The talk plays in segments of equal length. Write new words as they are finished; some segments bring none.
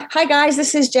Hi, guys.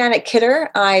 This is Janet Kidder.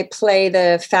 I play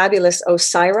the fabulous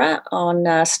Osyraa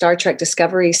on Star Trek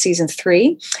Discovery Season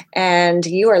 3, and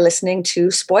you are listening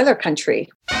to Spoiler Country.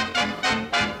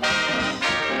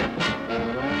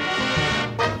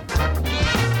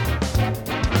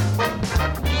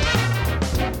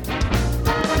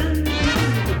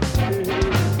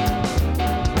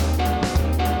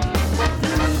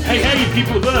 Hey,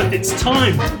 people of Earth, it's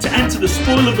time to enter the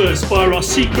Spoilerverse via our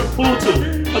secret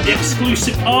portal at the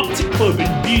exclusive Arctic Club in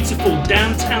beautiful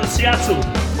downtown Seattle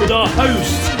with our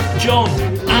hosts, John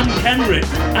and Kenrick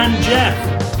and Jeff.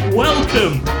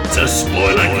 Welcome to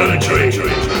Spoiler Country.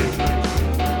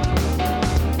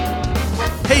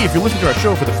 Hey, if you're listening to our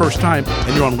show for the first time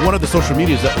and you're on one of the social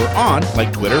medias that we're on,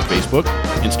 like Twitter, Facebook,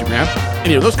 Instagram,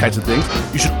 any of those kinds of things,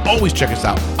 you should always check us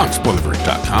out on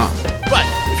spoilerverse.com. But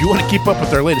if you want to keep up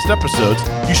with our latest episodes,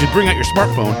 you should bring out your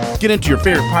smartphone, get into your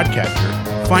favorite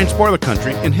podcatcher, find Spoiler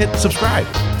Country, and hit subscribe.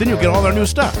 Then you'll get all our new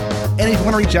stuff. And if you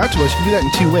want to reach out to us, you can do that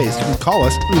in two ways. You can call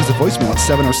us, leave us a voicemail at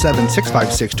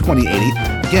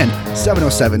 707-656-2080. Again,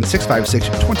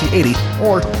 707-656-2080.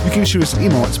 Or you can shoot us an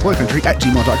email at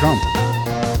spoilercountry@gmail.com.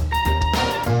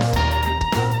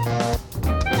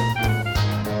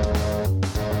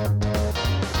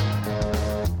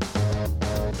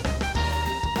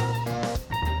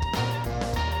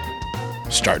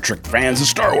 Star Trek fans and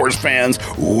Star Wars fans,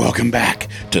 welcome back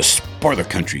to Spoiler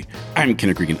Country. I'm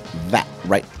Kenrick Regan. That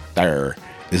right there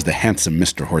is the handsome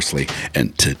Mr. Horsley.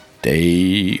 And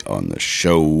today on the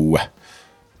show,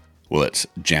 well, it's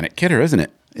Janet Kidder, isn't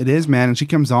it? It is, man. And she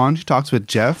comes on, she talks with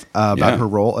Jeff about her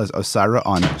role as Osyraa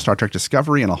on Star Trek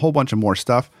Discovery and a whole bunch of more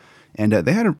stuff. And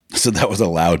they had So that was a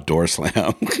loud door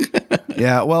slam.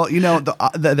 Yeah, well, you know,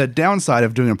 the downside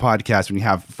of doing a podcast when you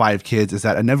have 5 kids is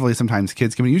that inevitably sometimes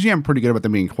kids come in. Usually I'm pretty good about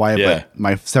them being quiet, but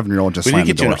my 7-year-old just slammed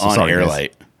the door. We need to get you an on-air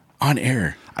light. On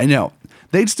air. I know.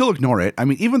 They'd still ignore it. I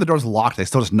mean, even when the door's locked, they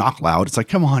still just knock loud. It's like,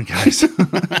 come on, guys.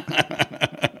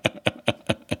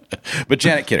 But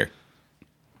Janet Kidder.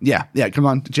 Yeah, come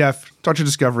on, Jeff. Star Trek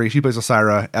Discovery. She plays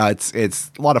Osyraa.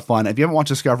 It's a lot of fun. If you haven't watched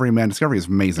Discovery, man, Discovery is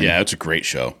amazing. Yeah, it's a great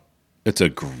show. It's a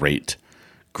great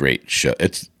show.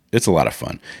 It's a lot of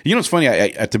fun. You know, it's funny. I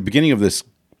at the beginning of this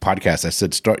podcast, I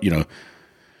said, Star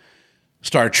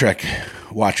Trek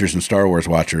watchers and Star Wars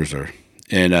watchers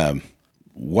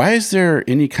why is there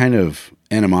any kind of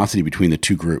animosity between the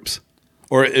two groups?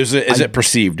 Or is it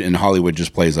perceived and Hollywood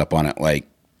just plays up on it like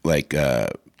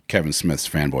Kevin Smith's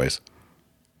fanboys?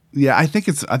 Yeah, I think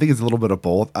it's a little bit of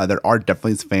both. There are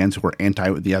definitely fans who are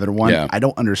anti the other one. Yeah. I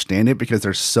don't understand it because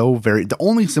they're so the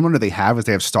only similarity they have is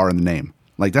they have Star in the name.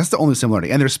 Like, that's the only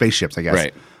similarity. And they're spaceships, I guess.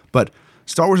 Right. But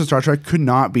Star Wars and Star Trek could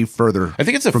not be further. I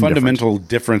think it's the fundamental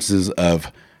differences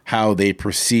of how they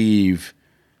perceive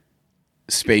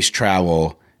space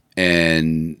travel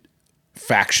and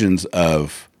factions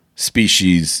of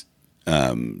species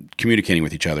communicating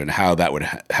with each other and how that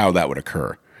would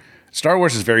occur. Star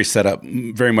Wars is very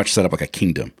much set up like a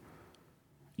kingdom,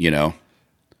 you know?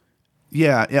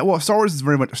 Yeah. Well, Star Wars is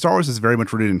very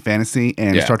much rooted in fantasy,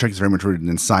 and Star Trek is very much rooted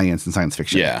in science and science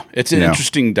fiction. Yeah, it's an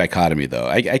interesting dichotomy, though.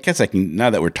 I guess I can, now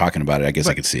that we're talking about it, I guess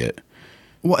I can see it.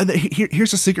 Well,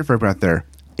 here's a secret for everyone out there.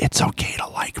 It's okay to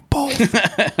like both.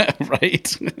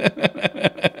 Right?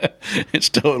 It's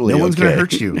totally no one's going to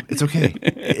hurt you. It's okay.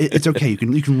 It's okay. You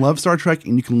can love Star Trek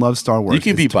and you can love Star Wars. You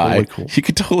can be bi. Cool. You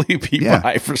can totally be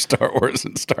bi for Star Wars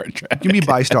and Star Trek. You can be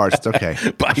bi-stars. It's okay.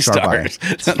 Bi-stars.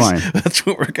 It's fine. That's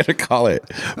what we're going to call it.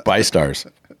 Bi-stars.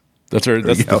 That's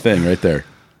the thing right there.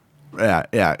 Yeah.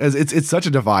 It's such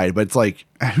a divide, but it's like,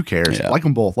 who cares? Yeah. I like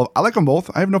them both. I like them both.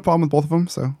 I have no problem with both of them,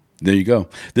 so. There you go.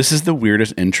 This is the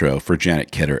weirdest intro for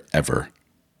Janet Kidder ever.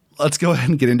 Let's go ahead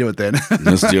and get into it then.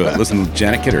 Let's do it. Listen to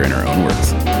Janet Kidder in her own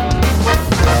words.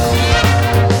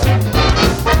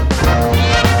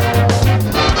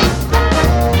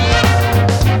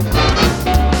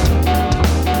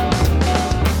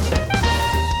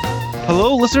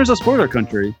 Hello, listeners of Spoiler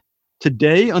Country.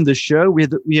 Today on the show, we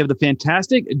have the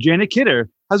fantastic Janet Kidder.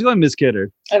 How's it going, Ms.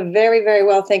 Kidder? Very, very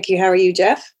well. Thank you. How are you,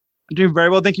 Jeff? I'm doing very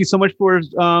well. Thank you so much for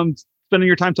spending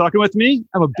your time talking with me.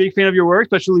 I'm a big fan of your work,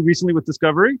 especially recently with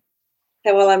Discovery.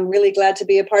 Yeah, well, I'm really glad to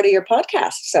be a part of your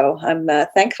podcast, so I'm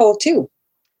thankful too.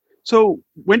 So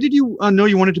when did you know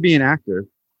you wanted to be an actor?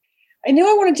 I knew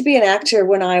I wanted to be an actor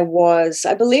when I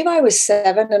believe I was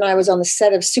 7, and I was on the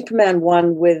set of Superman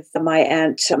 1 with my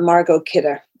aunt, Margot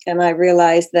Kidder. And I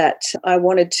realized that I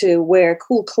wanted to wear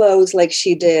cool clothes like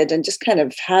she did and just kind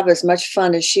of have as much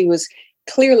fun as she was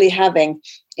clearly having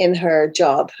in her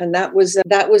job. And that was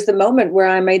the moment where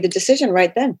I made the decision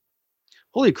right then.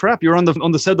 Holy crap! You're on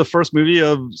the set of the first movie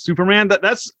of Superman.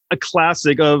 That's a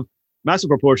classic of massive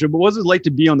proportion. But what was it like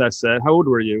to be on that set? How old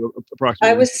were you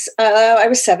approximately? I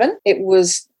was 7. It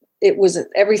was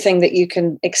everything that you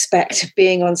can expect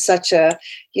being on such a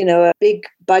big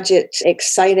budget,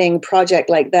 exciting project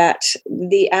like that.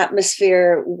 The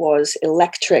atmosphere was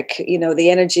electric. The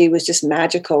energy was just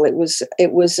magical. It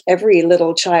was every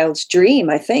little child's dream,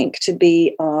 I think, to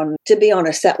be on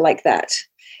a set like that.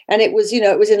 And it was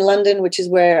in London, which is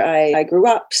where I grew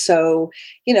up. So,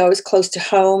 it was close to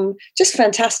home, just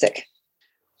fantastic.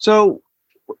 So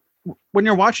when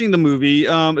you're watching the movie,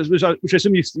 which I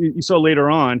assume you saw later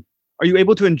on, are you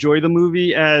able to enjoy the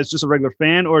movie as just a regular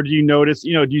fan, or do you notice, do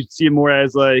you see it more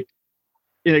as like,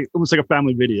 almost like a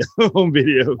family video, home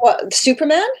video? What,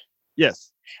 Superman?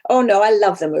 Yes. Oh no, I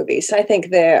love the movies. I think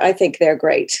they're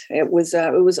great. It was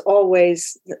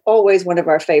always one of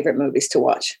our favorite movies to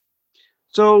watch.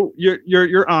 So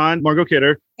you're on Margot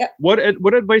Kidder. Yeah. What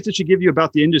advice did she give you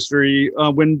about the industry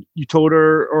when you told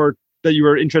her or that you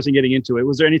were interested in getting into it?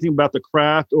 Was there anything about the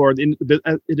craft or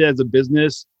it as a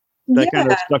business that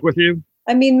kind of stuck with you?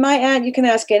 I mean, my aunt, you can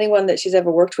ask anyone that she's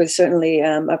ever worked with, certainly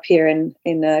up here in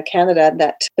Canada,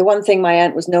 that the one thing my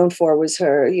aunt was known for was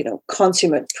her,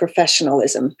 consummate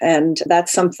professionalism. And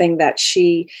that's something that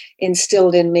she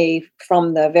instilled in me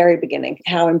from the very beginning,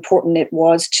 how important it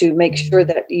was to make sure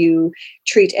that you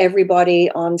treat everybody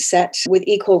on set with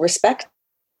equal respect.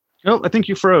 Oh, I think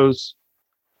you froze.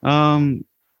 Sorry,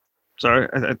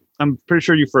 I'm pretty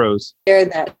sure you froze.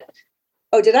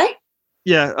 Oh, did I?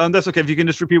 Yeah, that's okay. If you can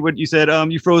just repeat what you said.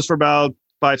 You froze for about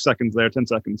 5 seconds there, 10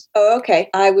 seconds. Oh,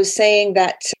 okay. I was saying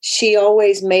that she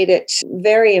always made it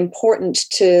very important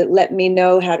to let me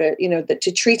know how to,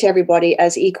 to treat everybody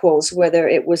as equals, whether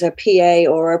it was a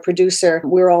PA or a producer.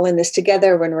 We're all in this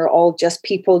together when we're all just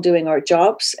people doing our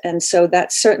jobs. And so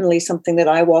that's certainly something that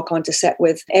I walk onto set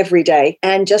with every day.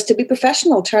 And just to be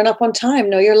professional, turn up on time,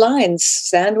 know your lines,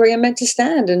 stand where you're meant to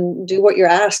stand and do what you're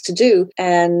asked to do.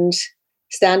 And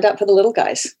stand up for the little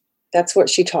guys. That's what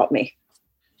she taught me.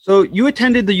 So you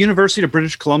attended the University of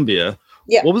British Columbia.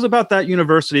 Yeah. What was about that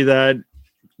university that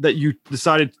you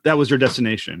decided that was your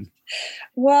destination?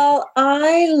 Well,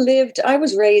 I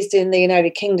was raised in the United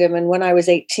Kingdom. And when I was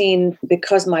 18,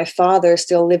 because my father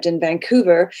still lived in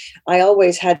Vancouver, I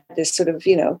always had this sort of,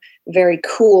 very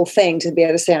cool thing to be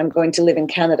able to say, I'm going to live in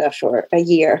Canada for a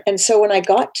year. And so when I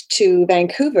got to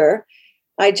Vancouver,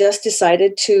 I just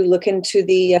decided to look into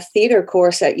the theater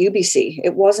course at UBC.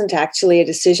 It wasn't actually a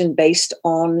decision based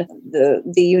on the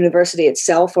university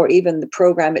itself or even the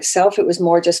program itself. It was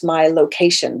more just my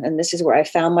location. And this is where I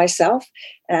found myself.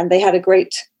 And they had a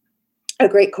great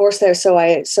course there. So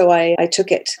I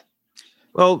took it.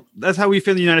 Well, that's how we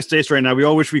feel in the United States right now. We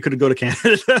all wish we could go to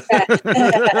Canada.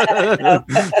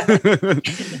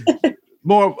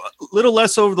 A little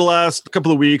less over the last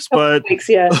couple of weeks, but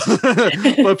yeah.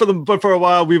 but for a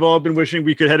while, we've all been wishing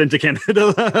we could head into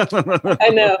Canada. I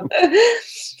know.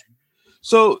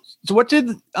 So what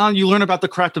did you learn about the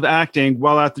craft of acting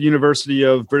while at the University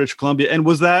of British Columbia? And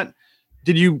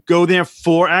did you go there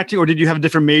for acting, or did you have a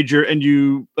different major and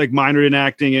you minored in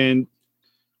acting and?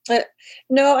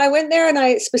 No, I went there and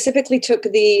I specifically took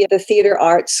the theater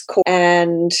arts course,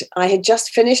 and I had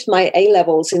just finished my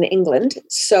A-levels in England.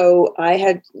 So I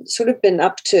had sort of been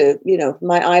up to,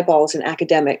 my eyeballs in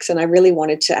academics, and I really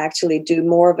wanted to actually do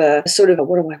more of a sort of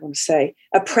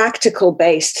a practical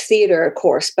based theater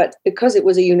course. But because it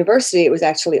was a university, it was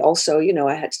actually also,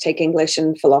 I had to take English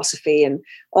and philosophy and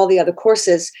all the other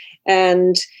courses.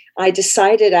 And I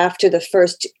decided after the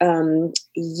first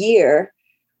year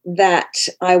that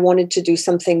I wanted to do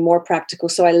something more practical.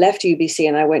 So I left UBC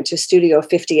and I went to Studio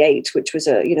 58, which was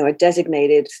a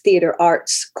designated theater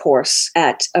arts course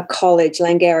at a college,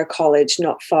 Langara College,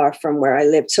 not far from where I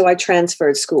lived. So I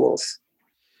transferred schools.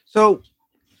 So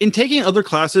in taking other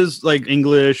classes like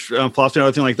English, philosophy, and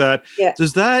everything like that,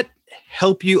 does that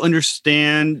help you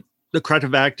understand the craft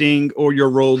of acting or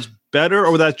your roles better,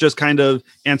 or was that just kind of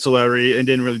ancillary and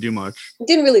didn't really do much?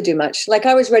 Didn't really do much.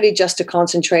 I was ready just to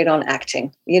concentrate on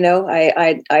acting.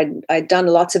 I'd done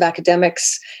lots of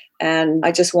academics, and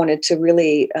I just wanted to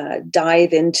really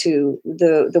dive into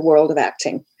the world of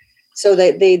acting. So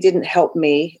they didn't help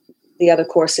me. The other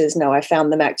courses, no, I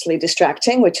found them actually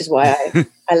distracting, which is why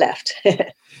I left.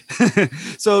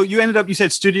 So you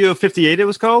said Studio 58 it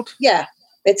was called? Yeah,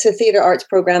 it's a theater arts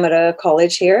program at a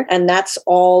college here, and that's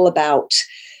all about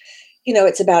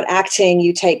it's about acting.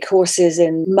 You take courses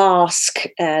in mask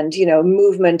and,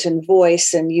 movement and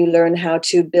voice, and you learn how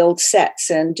to build sets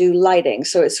and do lighting.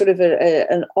 So it's sort of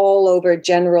an all over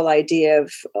general idea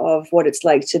of what it's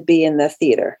like to be in the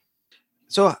theater.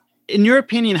 So in your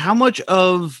opinion, how much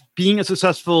of being a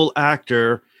successful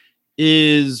actor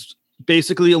is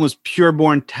basically almost pure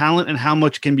born talent and how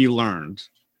much can be learned?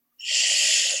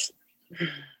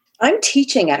 I'm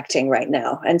teaching acting right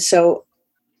now. And so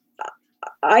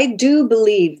I do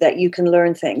believe that you can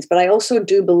learn things, but I also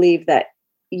do believe that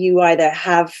you either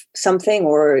have something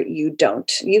or you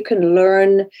don't. You can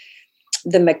learn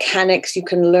the mechanics, you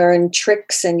can learn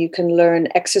tricks, and you can learn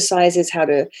exercises, how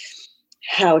to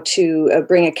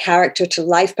bring a character to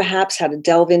life, perhaps how to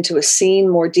delve into a scene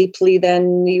more deeply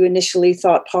than you initially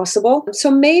thought possible. So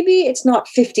maybe it's not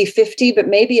 50-50, but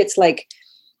maybe it's like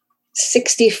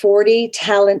 60-40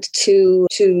 talent to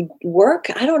work.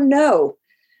 I don't know.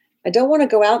 I don't want to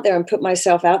go out there and put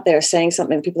myself out there saying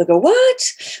something and people go,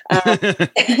 what?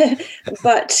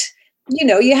 But,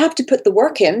 you have to put the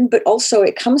work in, but also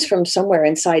it comes from somewhere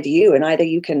inside you, and either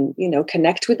you can,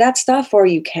 connect with that stuff or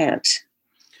you can't.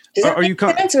 Does that make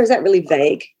sense, or is that really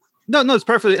vague? No, it's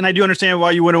perfect. And I do understand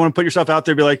why you wouldn't want to put yourself out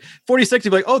there, be like 40-60, be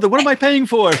like, oh, then what am I paying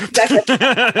for?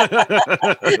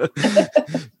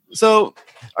 So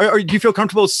do you feel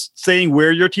comfortable saying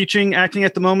where you're teaching acting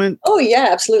at the moment? Oh, yeah,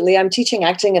 absolutely. I'm teaching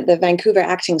acting at the Vancouver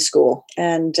Acting School,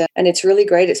 and it's really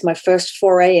great. It's my first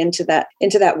foray into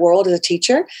that world as a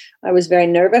teacher. I was very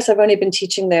nervous. I've only been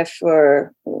teaching there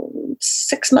for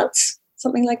 6 months,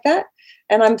 something like that.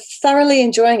 And I'm thoroughly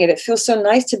enjoying it. It feels so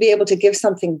nice to be able to give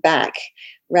something back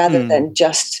rather than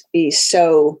just be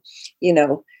so,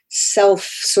 self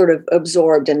sort of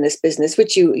absorbed in this business,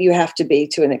 which you have to be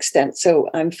to an extent. So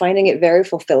I'm finding it very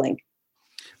fulfilling.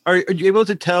 Are you able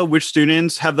to tell which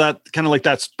students have that kind of like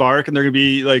that spark and they're going to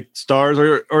be like stars,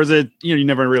 or is it, you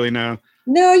never really know?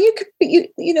 No, you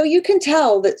can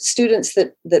tell that students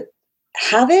that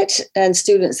have it and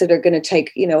students that are going to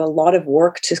take, a lot of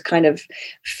work to kind of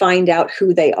find out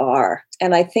who they are.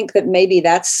 And I think that maybe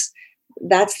that's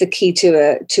the key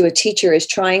to a teacher, is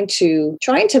trying to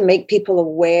make people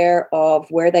aware of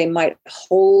where they might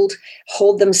hold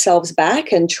themselves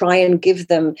back, and try and give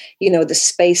them, the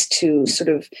space to sort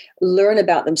of learn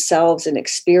about themselves and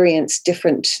experience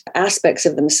different aspects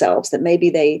of themselves that maybe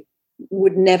they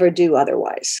would never do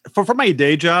otherwise. For my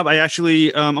day job, I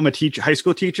actually I'm a high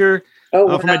school teacher. Oh,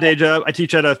 wow. For my day job, I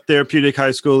teach at a therapeutic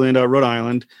high school in Rhode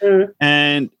Island.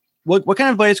 And what kind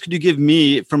of advice could you give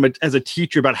me as a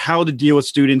teacher about how to deal with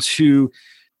students who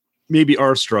maybe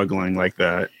are struggling like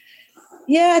that?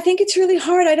 Yeah, I think it's really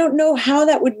hard. I don't know how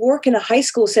that would work in a high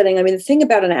school setting. I mean, the thing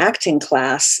about an acting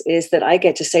class is that I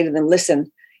get to say to them,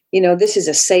 listen, this is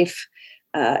a safe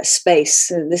space.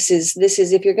 This is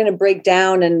if you're going to break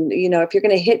down and, if you're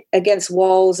going to hit against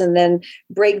walls and then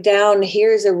break down,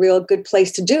 here's a real good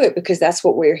place to do it, because that's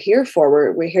what we're here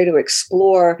for. We're here to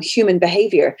explore human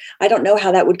behavior. I don't know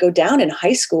how that would go down in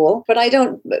high school, but I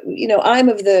don't,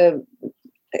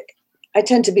 I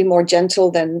tend to be more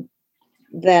gentle than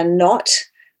not.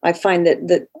 I find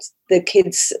that the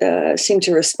kids seem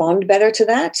to respond better to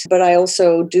that, but I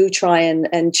also do try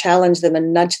and challenge them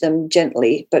and nudge them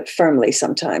gently but firmly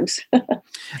sometimes.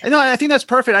 No, I think that's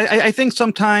perfect. I think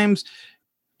sometimes,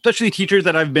 especially teachers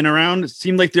that I've been around,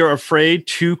 seem like they're afraid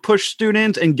to push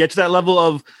students and get to that level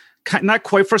of not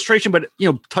quite frustration, but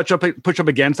push up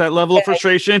against that level of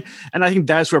frustration. And I think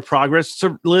that's where progress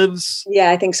lives.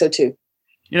 Yeah, I think so too.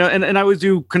 And I always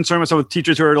do concern myself with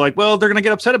teachers who are like, well, they're going to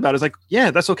get upset about it. It's like,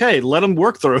 yeah, that's okay. Let them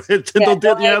work through it. I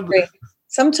agree.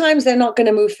 Sometimes they're not going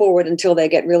to move forward until they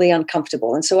get really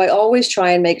uncomfortable. And so I always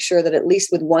try and make sure that at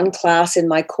least with one class in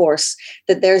my course,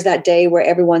 that there's that day where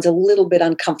everyone's a little bit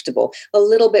uncomfortable, a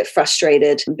little bit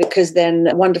frustrated, because then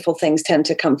wonderful things tend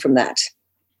to come from that.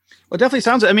 Well, it definitely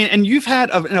sounds, and you've had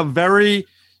a very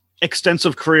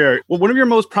extensive career. Well, one of your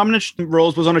most prominent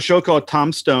roles was on a show called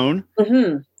Tom Stone.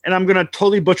 Mm-hmm. And I'm going to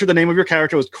totally butcher the name of your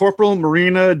character. It was Corporal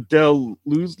Marina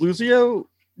DeLuzio.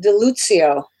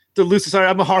 Sorry,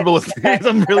 I'm horrible with names.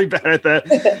 I'm really bad at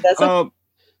that.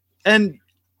 And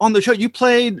on the show, you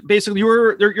played basically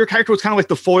your character was kind of like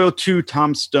the foil to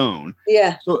Tom Stone.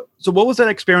 Yeah. So what was that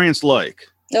experience like?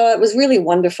 No, it was really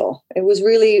wonderful. It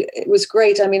was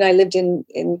great. I mean, I lived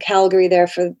in Calgary there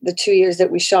for the 2 years that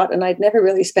we shot, and I'd never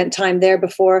really spent time there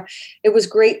before. It was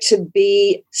great to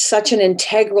be such an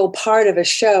integral part of a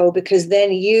show, because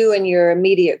then you and your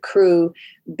immediate crew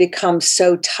become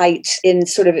so tight in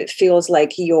sort of, it feels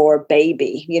like your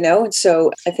baby, And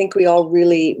so I think we all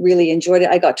really, really enjoyed it.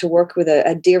 I got to work with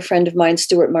a dear friend of mine,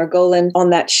 Stuart Margolin,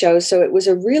 on that show. So it was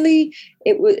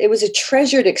it was a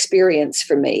treasured experience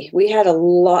for me. We had a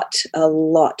lot of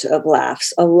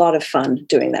laughs, a lot of fun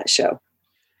doing that show.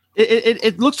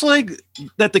 It looks like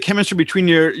that the chemistry between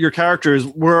your characters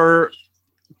were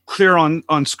clear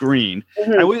on screen.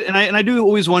 Mm-hmm. I do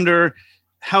always wonder,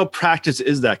 how practiced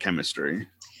is that chemistry?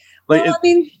 Well, I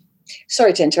mean,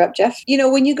 Sorry to interrupt, Jeff.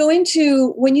 When you go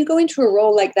into a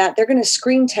role like that, they're going to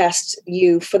screen test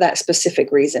you for that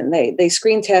specific reason. They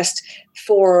screen test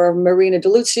for Marina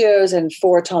DeLucio's and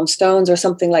for Tom Stone's or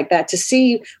something like that to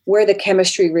see where the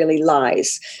chemistry really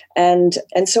lies. And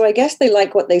so I guess they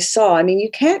like what they saw. I mean, you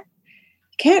can't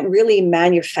really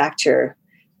manufacture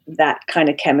that kind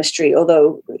of chemistry,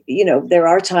 although there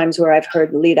are times where I've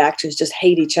heard lead actors just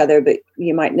hate each other, but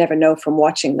you might never know from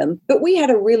watching them. But we had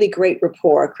a really great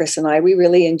rapport, Chris and I. We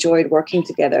really enjoyed working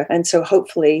together, and so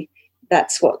hopefully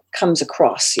that's what comes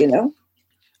across.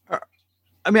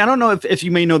 I mean, I don't know if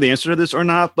you may know the answer to this or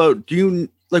not, but do you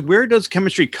where does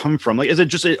chemistry come from? Like, is it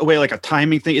just a way, like a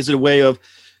timing thing? Is it a way of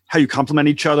how you complement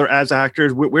each other as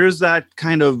actors? Where does that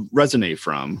kind of resonate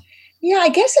from? Yeah, I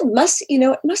guess it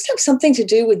must have something to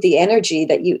do with the energy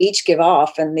that you each give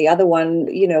off. And the other one,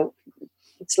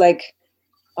 it's like,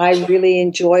 I really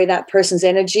enjoy that person's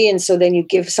energy. And so then you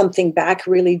give something back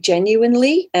really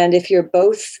genuinely. And if you're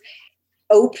both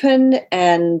open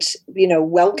and,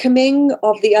 welcoming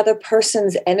of the other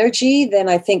person's energy, then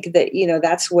I think that,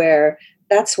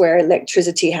 that's where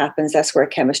electricity happens. That's where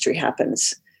chemistry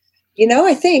happens.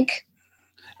 I think.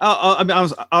 I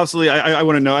mean, obviously, I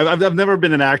want to know. I've never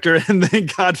been an actor, and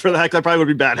thank God for that. I probably would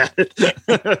be bad at it.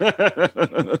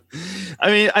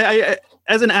 I mean, I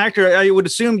as an actor, I would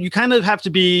assume you kind of have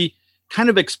to be kind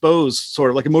of exposed,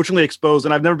 sort of like emotionally exposed.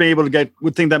 And I've never been able to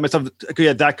think that myself could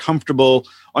get that comfortable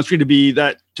on screen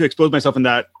to expose myself in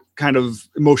that kind of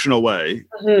emotional way.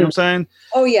 Mm-hmm. You know what I'm saying?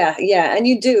 Oh yeah, and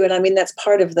you do, and I mean that's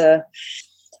part of the.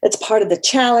 It's part of the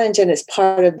challenge, and it's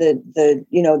part of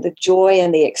the joy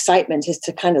and the excitement is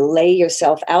to kind of lay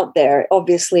yourself out there,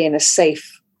 obviously in a safe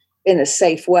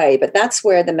way. But that's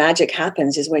where the magic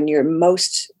happens, is when you're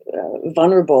most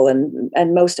vulnerable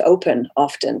and most open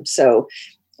often. So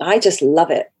I just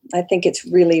love it. I think it's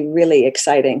really, really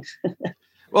exciting.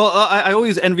 Well, I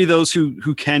always envy those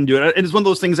who can do it. And it's one of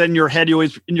those things that in your head, you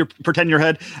pretend in your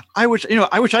head, I wish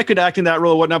I could act in that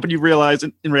role or whatnot, but you realize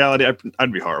in reality,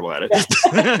 I'd be horrible at it.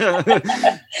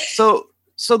 Yeah.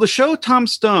 So the show Tom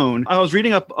Stone, I was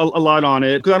reading up a lot on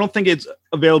it because I don't think it's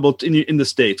available in the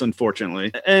States,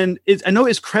 unfortunately. And I know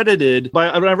it's credited by,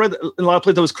 I read in a lot of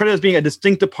places, it was credited as being a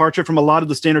distinct departure from a lot of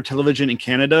the standard television in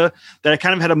Canada, that it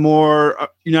kind of had a more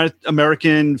United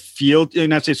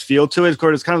States feel to it. Of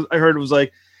course, I heard it was kind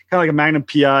of like a Magnum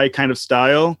PI kind of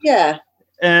style. Yeah.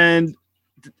 And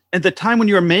at the time when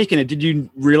you were making it, did you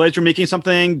realize you're making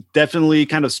something definitely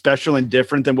kind of special and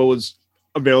different than what was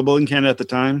available in Canada at the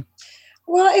time?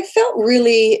 Well, it felt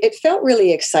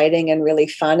really exciting and really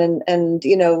fun. And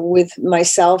with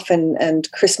myself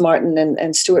and Chris Martin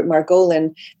and Stuart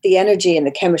Margolin, the energy and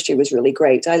the chemistry was really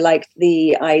great. I liked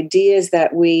the ideas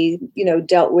that we,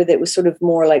 dealt with. It was sort of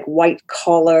more like white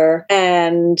collar,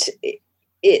 and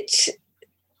it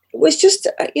was just,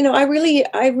 I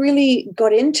really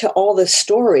got into all the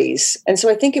stories. And so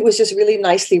I think it was just really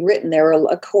nicely written. There were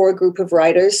a core group of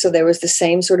writers, so there was the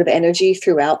same sort of energy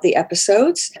throughout the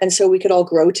episodes. And so we could all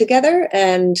grow together.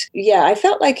 And yeah, I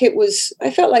felt like it was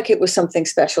something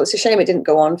special. It's a shame it didn't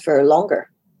go on for longer.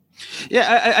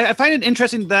 Yeah, I find it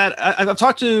interesting that I've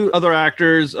talked to other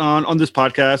actors on this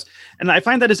podcast, and I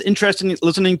find that it's interesting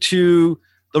listening to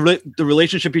the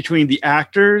relationship between the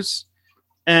actors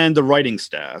and the writing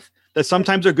staff, that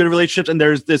sometimes they're good relationships and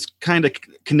there's this kind of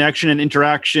connection and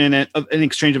interaction and an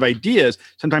exchange of ideas.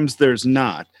 Sometimes there's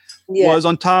not. Yeah. Was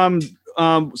on Tom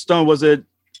Stone, was it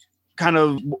kind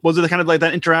of like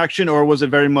that interaction, or was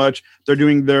it very much they're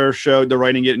doing their show, they're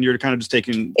writing it, and you're kind of just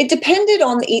taking? It depended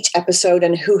on each episode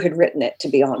and who had written it, to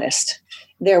be honest.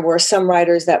 There were some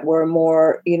writers that were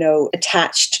more,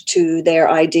 attached to their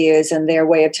ideas and their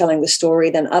way of telling the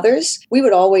story than others. We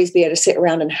would always be able to sit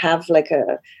around and have like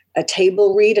a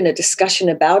table read and a discussion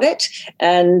about it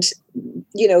and,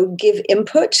 give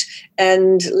input.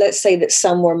 And let's say that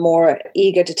some were more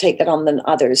eager to take that on than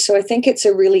others. So I think it's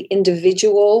a really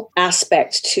individual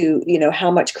aspect to,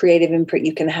 how much creative input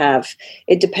you can have.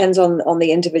 It depends on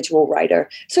the individual writer.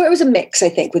 So it was a mix, I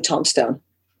think, with Tom Stone.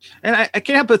 And I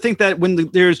can't help but think that when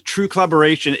there's true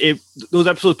collaboration, those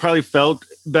episodes probably felt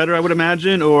better, I would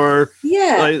imagine, or...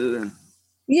 Yeah.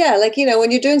 Yeah,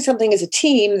 when you're doing something as a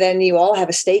team, then you all have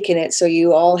a stake in it. So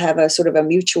you all have a sort of a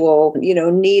mutual,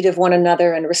 need of one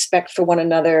another and respect for one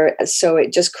another. So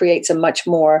it just creates a much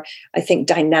more, I think,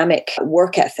 dynamic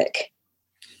work ethic.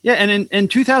 Yeah, and in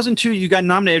 2002, you got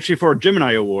nominated actually for a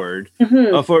Gemini Award for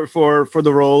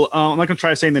the role. I'm not going to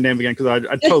try saying the name again because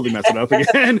I'd totally mess it up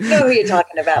again. I know who you're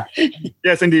talking about.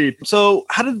 Yes, indeed. So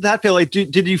how did that feel? Like,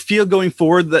 did you feel going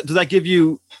forward, does that give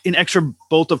you an extra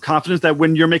bolt of confidence that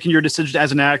when you're making your decision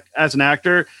as an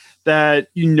actor, that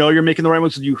you're making the right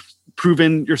ones, so you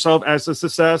proven yourself as a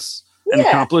success and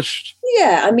accomplished?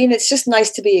 Yeah, I mean, it's just nice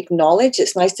to be acknowledged.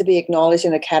 It's nice to be acknowledged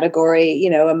in a category, you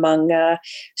know, among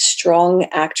strong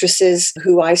actresses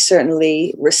who I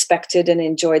certainly respected and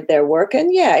enjoyed their work.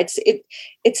 And yeah,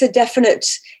 it's a definite,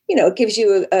 you know, it gives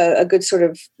you a good sort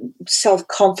of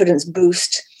self-confidence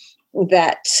boost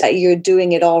that you're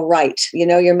doing it all right. You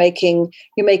know, you're making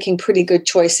pretty good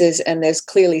choices, and there's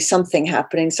clearly something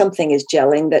happening. Something is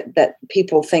gelling that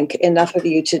people think enough of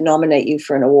you to nominate you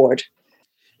for an award.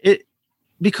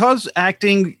 Because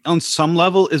acting on some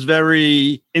level is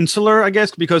very insular, I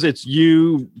guess, because it's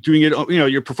you doing it, you know,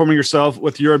 you're performing yourself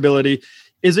with your ability.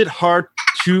 Is it hard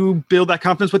to build that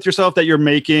confidence with yourself that you're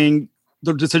making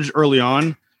the decision early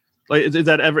on? Like, is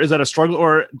that a struggle,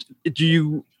 or do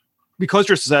you, because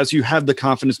you're a success, you have the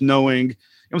confidence knowing, you know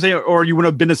what I'm saying, or you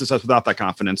wouldn't have been a success without that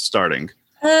confidence starting?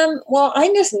 Well,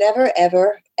 I just never,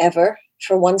 ever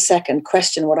for 1 second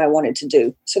question what I wanted to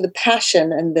do. So the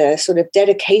passion and the sort of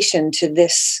dedication to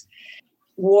this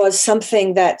was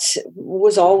something that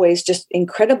was always just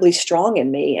incredibly strong in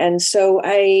me. And so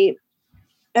I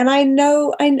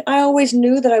always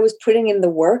knew that I was putting in the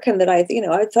work, and that I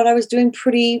thought I was doing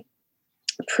pretty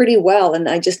well, and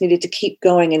I just needed to keep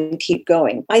going and keep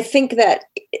going. I think that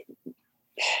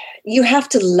you have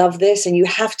to love this, and you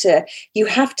have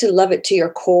to love it to your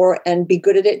core and be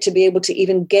good at it to be able to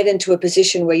even get into a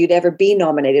position where you'd ever be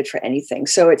nominated for anything.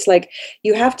 So it's like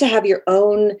you have to have your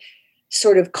own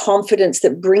sort of confidence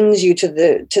that brings you to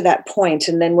that point.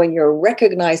 And then when you're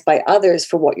recognized by others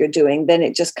for what you're doing, then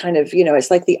it just kind of, you know, it's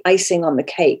like the icing on the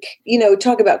cake. You know,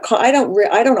 talk about, I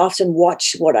don't often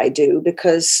watch what I do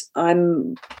because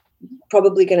I'm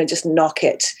probably going to just knock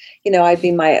it. You know, I'd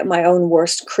be my own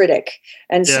worst critic.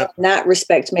 And so in that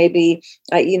respect, maybe,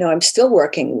 I'm still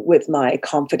working with my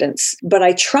confidence, but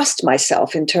I trust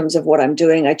myself in terms of what I'm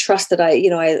doing. I trust that I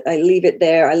leave it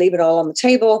there. I leave it all on the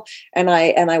table, and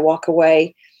I walk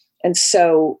away. And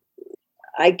so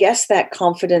I guess that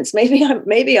confidence, maybe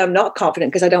I'm not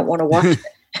confident because I don't want to watch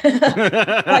it.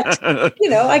 But, you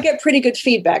know, I get pretty good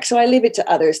feedback. So I leave it to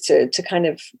others to kind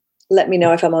of let me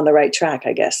know if I'm on the right track,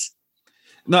 I guess.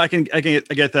 No, I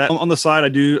get that. On the side, I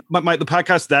do the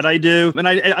podcast that I do, and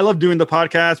I love doing the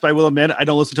podcast. But I will admit, I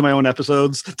don't listen to my own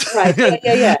episodes. Right?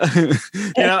 Yeah.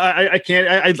 I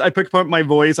can't. I pick up my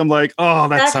voice. I'm like, oh,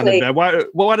 that sounded bad.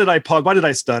 Why did I pause? Why did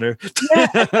I stutter? Yeah,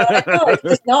 no, it's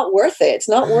just not worth it. It's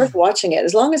not worth watching it.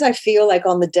 As long as I feel like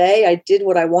on the day I did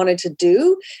what I wanted to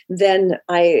do, then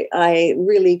I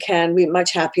really can be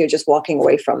much happier just walking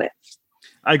away from it.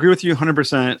 I agree with you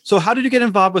 100%. So, how did you get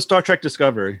involved with Star Trek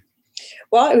Discovery?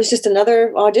 Well, it was just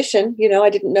another audition. You know, I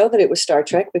didn't know that it was Star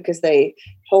Trek because they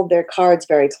hold their cards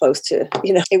very close to,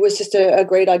 you know, it was just a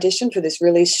great audition for this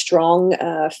really strong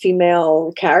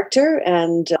female character.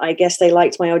 And I guess they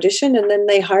liked my audition, and then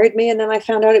they hired me, and then I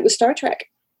found out it was Star Trek.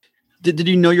 Did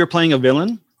you know you were playing a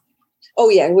villain? Oh,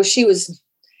 yeah. Well,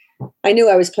 I knew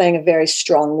I was playing a very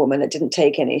strong woman that didn't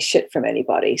take any shit from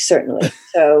anybody, certainly.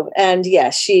 So, and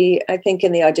yeah, I think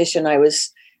in the audition, I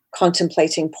was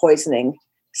contemplating poisoning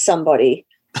somebody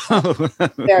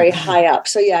very high up.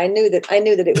 So yeah, I knew that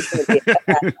it was going to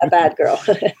be a bad girl.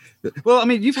 Well, I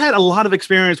mean, you've had a lot of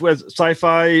experience with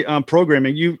sci-fi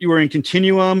programming. You were in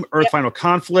Continuum, Earth Final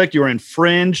Conflict. You were in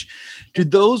Fringe.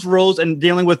 Did those roles and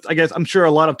dealing with, I guess, I'm sure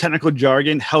a lot of technical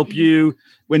jargon help you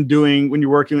when you're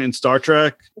working in Star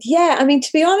Trek? Yeah, I mean,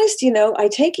 to be honest, you know, I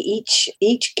take each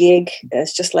gig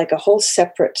as just like a whole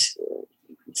separate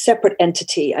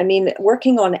entity. I mean,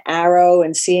 working on Arrow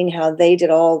and seeing how they did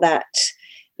all that,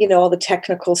 you know, all the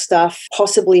technical stuff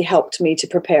possibly helped me to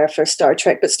prepare for Star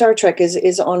Trek. But Star Trek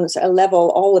is on a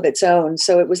level all of its own.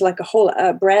 So it was like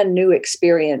a brand new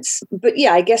experience. But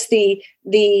yeah, I guess the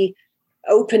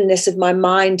openness of my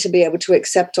mind to be able to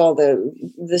accept all the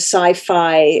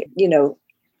sci-fi, you know,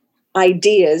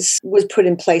 ideas was put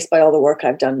in place by all the work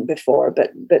I've done before.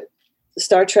 But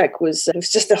Star Trek was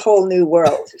just a whole new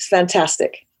world. It's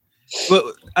fantastic.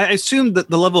 Well, I assume that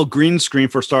the level of green screen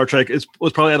for Star Trek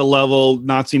was probably at a level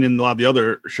not seen in a lot of the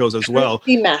other shows as well. It'd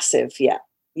be massive, yeah.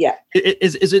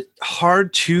 Is it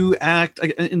hard to act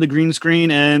in the green screen?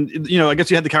 And, you know, I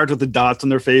guess you had the characters with the dots on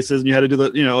their faces, and you had to do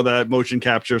that motion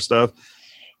capture stuff.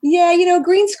 Yeah, you know,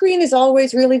 green screen is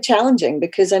always really challenging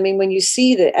because, I mean, when you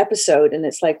see the episode and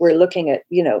it's like we're looking at,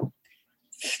 you know,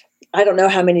 I don't know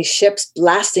how many ships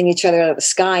blasting each other out of the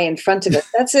sky in front of us.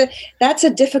 That's a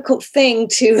difficult thing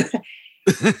to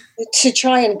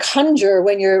try and conjure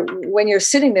when you're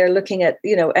sitting there looking at,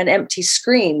 you know, an empty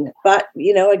screen. But,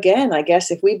 you know, again, I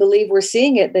guess if we believe we're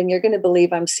seeing it, then you're going to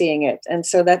believe I'm seeing it. And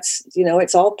so that's, you know,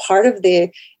 it's all part of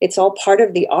the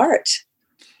art.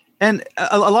 And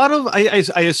a lot of, I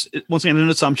once again, an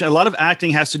assumption, a lot of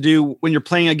acting has to do when you're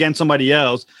playing against somebody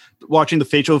else, watching the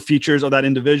facial features of that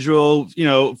individual,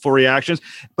 for reactions.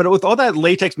 But with all that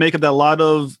latex makeup that a lot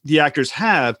of the actors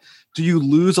have, do you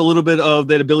lose a little bit of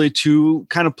that ability to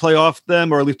kind of play off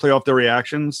them, or at least play off their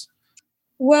reactions?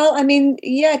 Well, I mean,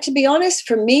 yeah, to be honest,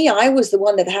 for me, I was the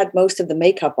one that had most of the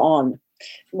makeup on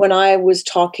when I was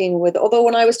talking with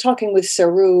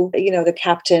Saru, the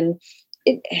captain,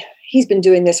 he's been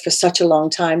doing this for such a long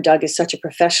time. Doug is such a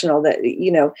professional that,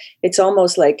 it's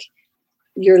almost like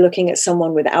you're looking at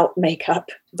someone without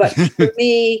makeup. But for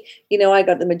me, I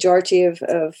got the majority of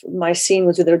my scene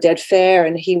was with Oded Fair,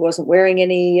 and he wasn't wearing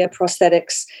any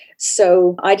prosthetics.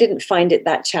 So I didn't find it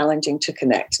that challenging to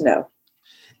connect. No.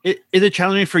 Is it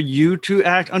challenging for you to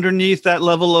act underneath that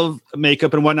level of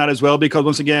makeup and whatnot as well? Because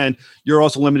once again, you're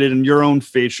also limited in your own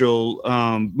facial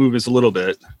movements a little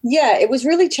bit. Yeah, it was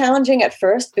really challenging at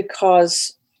first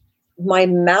because my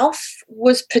mouth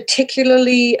was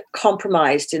particularly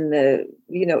compromised in the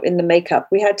makeup.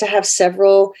 We had to have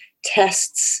several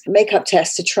makeup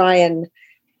tests to try and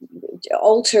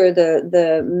alter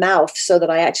the mouth so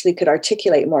that I actually could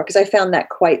articulate more, because I found that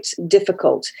quite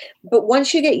difficult. But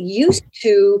once you get used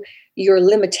to your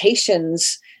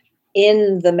limitations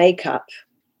in the makeup,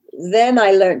 then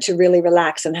I learned to really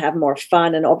relax and have more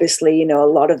fun. And obviously, a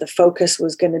lot of the focus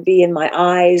was going to be in my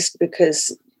eyes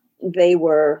because they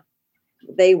were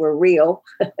real.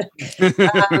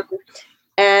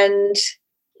 And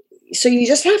so you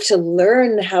just have to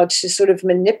learn how to sort of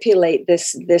manipulate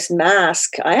this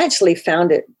mask. I actually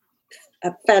found it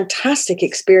a fantastic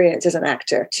experience as an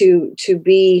actor to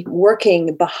be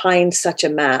working behind such a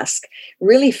mask,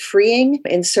 really freeing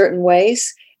in certain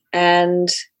ways and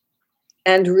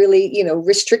really,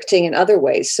 restricting in other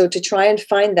ways. So to try and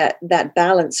find that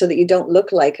balance so that you don't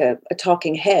look like a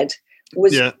talking head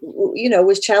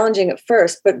was challenging at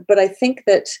first. But I think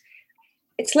that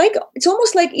it's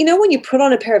almost like, when you put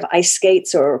on a pair of ice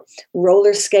skates or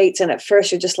roller skates, and at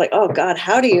first you're just like, oh God,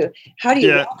 how do you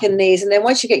walk in these? And then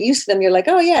once you get used to them, you're like,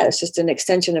 oh yeah, it's just an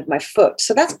extension of my foot.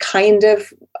 So that's kind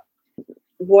of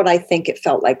what I think it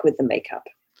felt like with the makeup.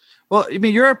 Well, I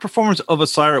mean, your performance of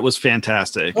Osyraa was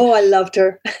fantastic. Oh, I loved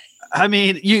her. I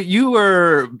mean, you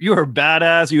were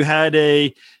badass. You had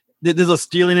there's a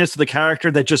steeliness to the character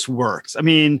that just works. I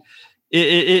mean,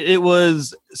 it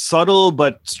was subtle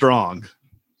but strong.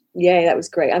 Yeah, that was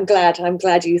great. I'm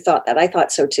glad you thought that. I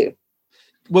thought so too.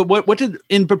 What did,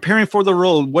 in preparing for the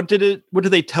role, what did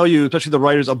they tell you, especially the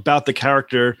writers, about the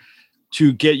character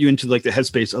to get you into like the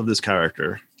headspace of this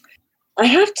character? I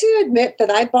have to admit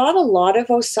that I brought a lot of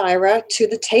Osyraa to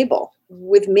the table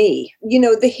with me.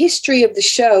 The history of the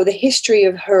show, the history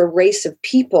of her race of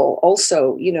people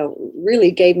also,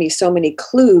 really gave me so many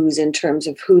clues in terms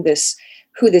of who this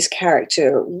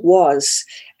character was.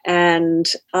 And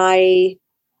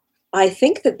I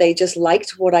think that they just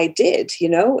liked what I did.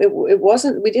 It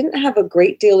wasn't, we didn't have a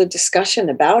great deal of discussion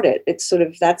about it. It's sort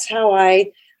of, that's how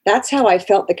I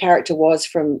felt the character was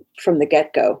from the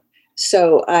get-go.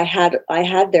 So I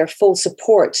had their full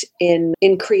support in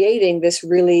creating this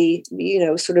really,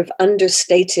 sort of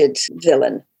understated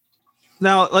villain.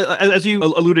 Now, as you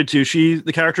alluded to,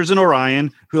 the character is an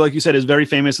Orion, who, like you said, is very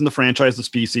famous in the franchise, The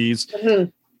Species. Mm-hmm.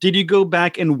 Did you go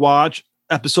back and watch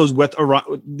episodes with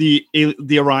the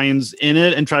Orions in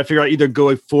it and try to figure out either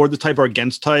going for the type or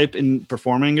against type in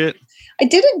performing it? I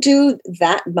didn't do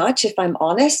that much, if I'm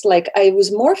honest. Like, I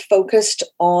was more focused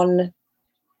on,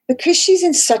 because she's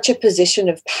in such a position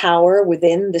of power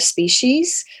within the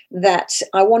species, that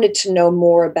I wanted to know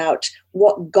more about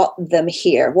what got them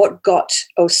here, what got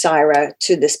Osyraa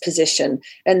to this position.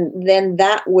 And then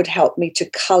that would help me to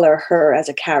color her as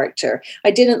a character.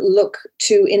 I didn't look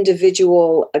to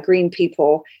individual green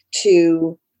people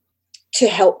to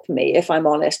help me, if I'm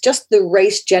honest. Just the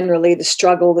race generally, the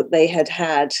struggle that they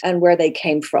had and where they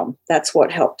came from. That's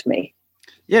what helped me.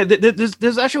 Yeah,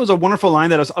 there's actually was a wonderful line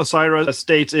that Osyraa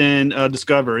states in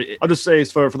Discovery. I'll just say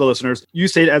for the listeners. You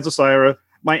state as Osyraa,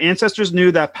 my ancestors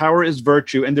knew that power is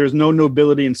virtue and there's no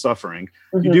nobility in suffering.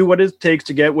 Mm-hmm. You do what it takes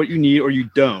to get what you need or you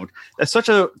don't. That's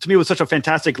to me was such a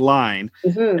fantastic line.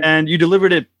 Mm-hmm. And you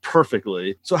delivered it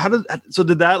perfectly. So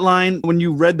did that line, when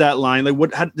you read that line,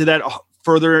 like did that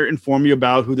further inform you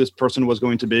about who this person was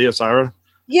going to be, Osyraa?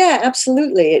 Yeah,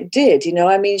 absolutely. It did.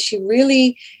 I mean, she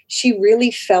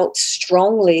really felt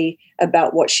strongly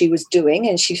about what she was doing.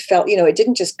 And she felt, it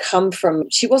didn't just come from,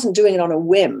 she wasn't doing it on a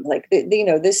whim. Like,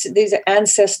 these are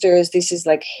ancestors. This is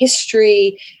like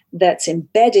history that's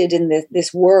embedded in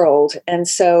this world. And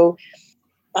so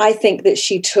I think that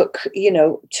she took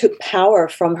power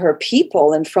from her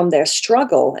people and from their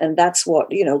struggle. And that's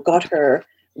what, got her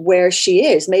where she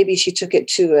is. Maybe she took it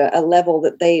to a level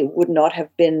that they would not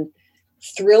have been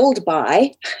thrilled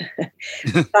by,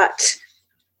 but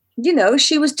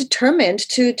she was determined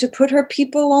to put her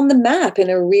people on the map in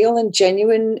a real and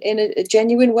genuine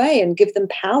way and give them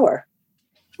power.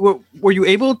 Were you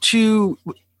able to,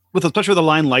 especially with a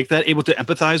line like that, able to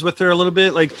empathize with her a little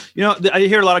bit? Like, I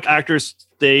hear a lot of actors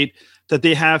state that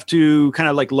they have to kind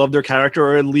of like love their character,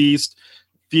 or at least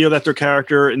feel that their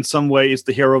character in some way is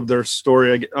the hero of their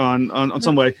story on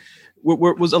some way.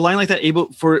 Was a line like that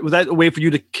was that a way for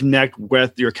you to connect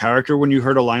with your character when you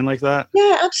heard a line like that?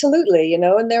 Yeah, absolutely. And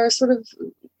there are sort of,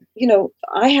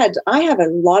 I have a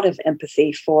lot of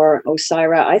empathy for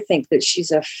Osyraa. I think that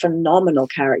she's a phenomenal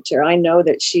character. I know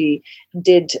that she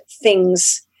did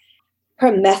things,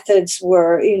 her methods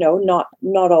were,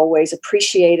 not always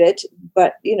appreciated,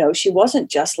 but, she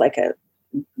wasn't just like a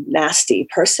nasty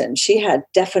person. She had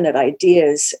definite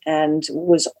ideas and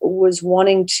was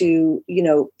wanting to,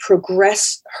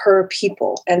 progress her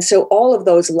people. And so all of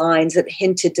those lines that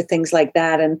hinted to things like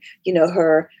that, and,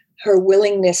 her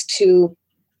willingness to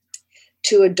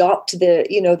adopt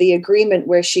the agreement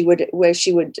where she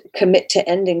would commit to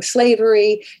ending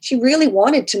slavery. She really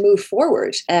wanted to move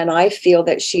forward. And I feel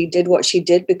that she did what she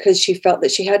did because she felt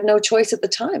that she had no choice at the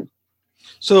time.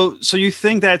 So you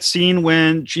think that scene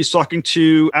when she's talking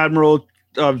to Admiral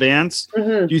Vance,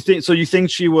 mm-hmm. you think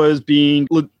she was being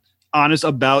honest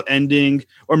about ending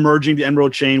or merging the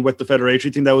Emerald Chain with the Federation?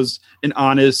 You think that was an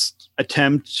honest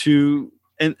attempt to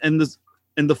end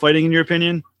the fighting, in your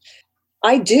opinion?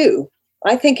 I do.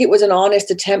 I think it was an honest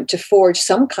attempt to forge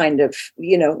some kind of,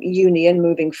 union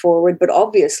moving forward, but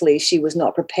obviously she was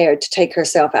not prepared to take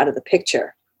herself out of the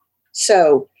picture.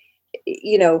 So,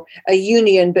 a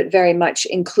union, but very much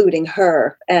including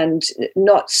her, and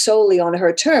not solely on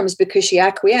her terms, because she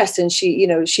acquiesced and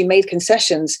she made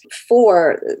concessions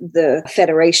for the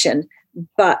Federation.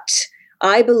 But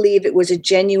I believe it was a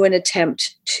genuine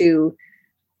attempt to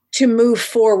move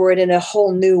forward in a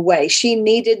whole new way. She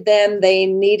needed them, they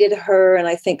needed her, and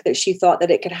I think that she thought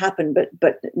that it could happen,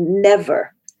 but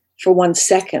never for 1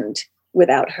 second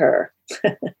without her.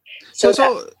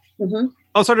 Mm-hmm.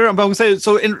 Oh, sorry, I'm going to say,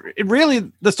 so it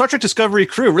really, the Star Trek Discovery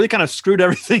crew really kind of screwed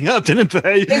everything up, didn't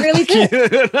they? They really did.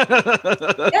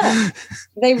 Yeah,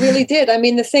 they really did. I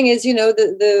mean, the thing is,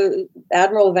 the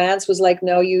Admiral Vance was like,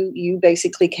 no, you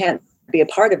basically can't be a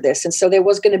part of this. And so there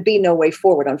was going to be no way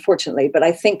forward, unfortunately. But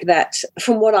I think that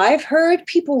from what I've heard,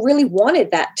 people really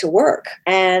wanted that to work.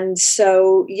 And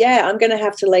so, yeah, I'm going to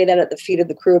have to lay that at the feet of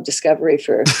the crew of Discovery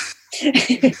for...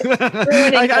 I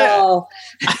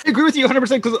agree with you 100%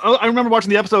 because I remember watching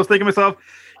the episode, thinking to myself,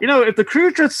 if the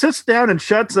crew just sits down and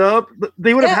shuts up,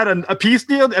 they would have had a peace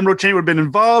deal. The Emerald Chain would have been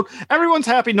involved. Everyone's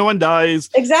happy. No one dies.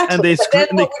 Exactly.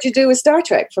 And what would you do with Star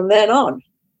Trek from then on?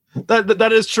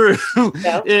 That is true.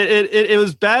 Yeah. It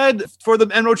was bad for the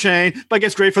Emerald Chain, but I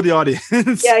guess great for the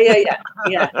audience.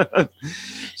 Yeah.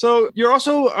 So you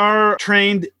also are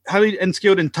trained highly and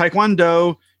skilled in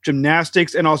Taekwondo,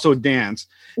 gymnastics, and also dance.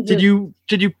 Mm-hmm.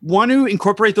 Did you want to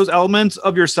incorporate those elements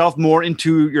of yourself more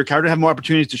into your character, have more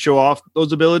opportunities to show off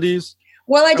those abilities?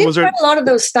 Well, I did try a lot of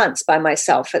those stunts by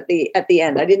myself at the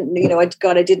end. I didn't,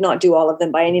 I did not do all of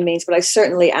them by any means, but I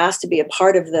certainly asked to be a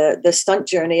part of the stunt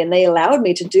journey, and they allowed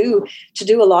me to do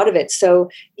a lot of it. So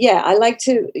yeah, I like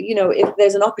to, if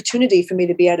there's an opportunity for me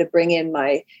to be able to bring in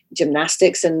my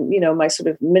gymnastics and, my sort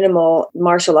of minimal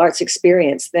martial arts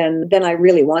experience, then I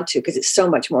really want to, because it's so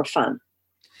much more fun.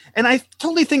 And I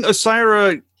totally think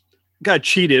Osyraa got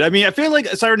cheated. I mean, I feel like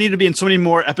Osyraa needed to be in so many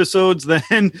more episodes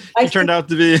than he turned out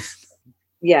to be.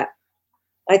 Yeah,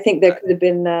 I think there could have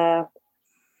been.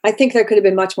 I think there could have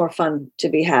been much more fun to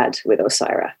be had with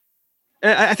Osyraa.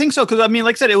 I think so, because I mean,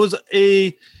 like I said, it was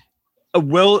a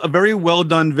very well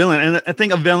done villain, and I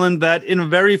think a villain that in a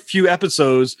very few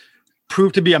episodes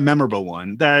proved to be a memorable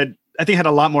one that I think had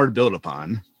a lot more to build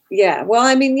upon. Yeah, well,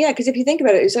 I mean, yeah, because if you think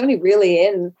about it, it was only really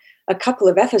in a couple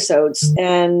of episodes,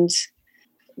 and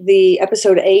the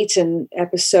episode 8 and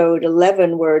episode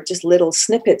 11 were just little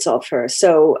snippets of her.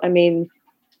 So, I mean,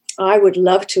 I would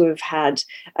love to have had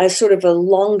a sort of a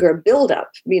longer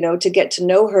build-up, to get to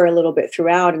know her a little bit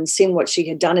throughout and seen what she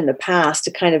had done in the past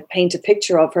to kind of paint a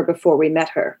picture of her before we met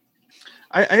her.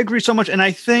 I agree so much. And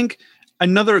I think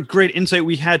another great insight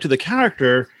we had to the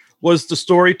character was the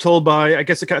story told by, I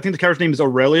think the character's name is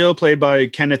Aurelio, played by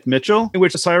Kenneth Mitchell, in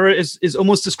which Osyraa is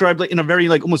almost described like in a very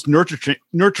like almost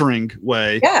nurturing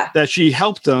way. Yeah. That she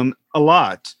helped them a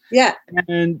lot. Yeah.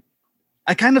 And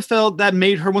I kind of felt that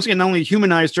made her, once again, not only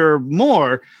humanized her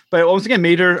more, but once again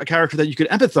made her a character that you could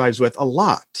empathize with a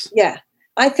lot. Yeah.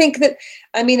 I think that,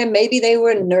 and maybe they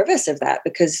were nervous of that,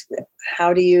 because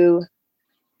how do you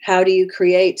how do you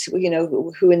create,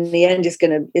 who in the end is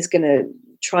going to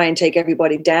try and take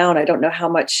everybody down? I don't know how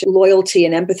much loyalty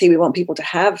and empathy we want people to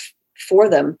have for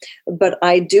them, but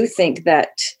I do think that,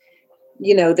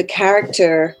 the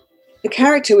character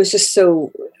was just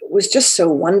so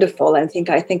wonderful. I think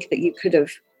that you could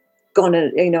have gone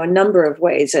a number of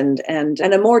ways, and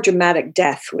a more dramatic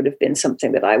death would have been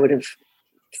something that I would have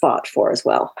fought for as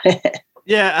well.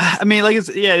 Yeah, I mean, I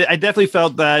definitely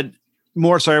felt that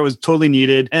more Osyraa was totally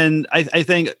needed, and I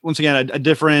think once again a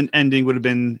different ending would have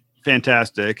been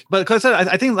fantastic. But because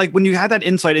I think like when you had that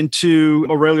insight into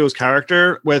Aurelio's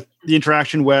character with the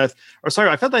interaction with Osyraa,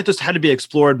 I felt that just had to be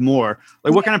explored more.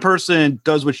 Like what kind of person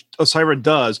does what Osyraa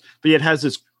does, but yet has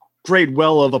this great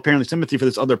well of apparently sympathy for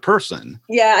this other person.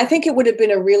 Yeah, I think it would have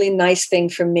been a really nice thing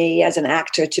for me as an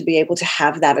actor to be able to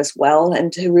have that as well,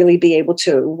 and to really be able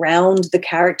to round the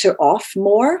character off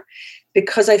more.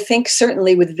 Because I think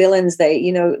certainly with villains,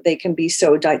 they can be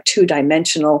so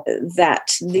two-dimensional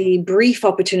that the brief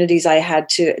opportunities I had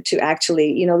to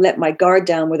actually, let my guard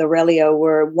down with Aurelio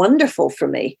were wonderful for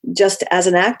me, just as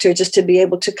an actor, just to be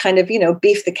able to kind of,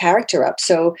 beef the character up.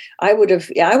 So I would have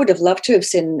loved to have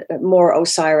seen more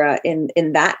Osyraa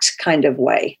in that kind of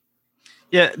way.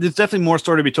 Yeah, there's definitely more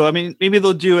story to be told. I mean, maybe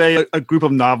they'll do a group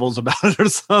of novels about it or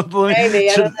something. Maybe,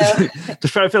 I don't know. To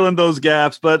try to fill in those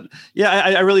gaps. But yeah,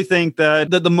 I really think that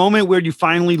the moment where you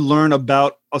finally learn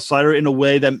about Osyraa in a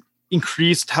way that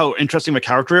increased how interesting of a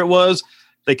character it was,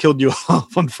 they killed you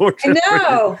off, unfortunately.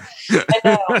 I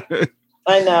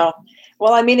know.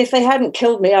 Well, I mean, if they hadn't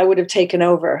killed me, I would have taken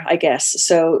over, I guess.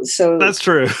 So that's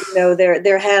true.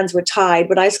 Their hands were tied,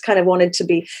 but I just kind of wanted to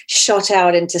be shot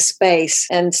out into space.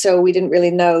 And so we didn't really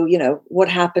know, what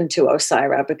happened to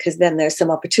Osyraa, because then there's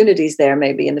some opportunities there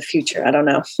maybe in the future. I don't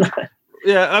know.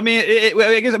 Yeah, I mean,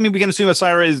 we can assume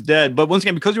Osyraa is dead, but once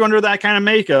again, because you're under that kind of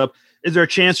makeup, is there a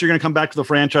chance you're going to come back to the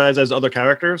franchise as other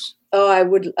characters? Oh, I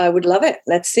would love it.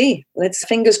 Let's see.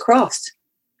 Fingers crossed.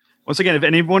 Once again, if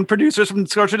anyone producers from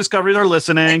Scorcher Discoveries are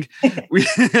listening, we're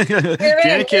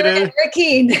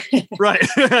keen. Right.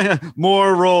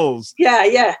 More roles.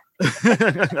 Yeah.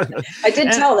 I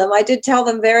did tell them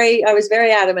I was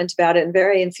very adamant about it and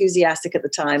very enthusiastic at the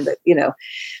time, but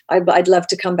I'd love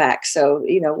to come back. So,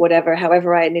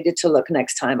 however I needed to look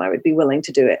next time, I would be willing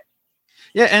to do it.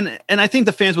 Yeah, and I think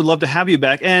the fans would love to have you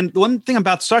back. And the one thing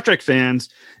about Star Trek fans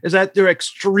is that they're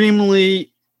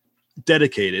extremely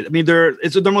dedicated. I mean, they're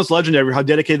almost legendary how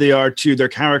dedicated they are to their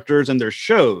characters and their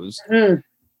shows. Mm.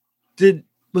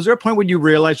 Was there a point when you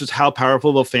realized just how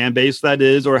powerful of a fan base that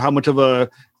is, or how much of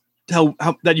how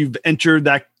that you've entered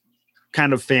that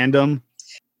kind of fandom?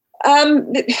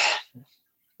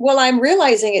 Well, I'm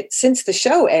realizing it since the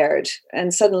show aired,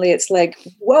 and suddenly it's like,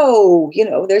 whoa,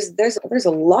 there's a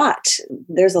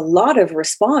lot of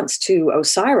response to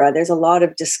Osyraa. There's a lot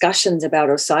of discussions about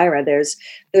Osyraa.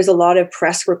 There's a lot of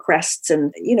press requests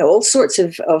and, all sorts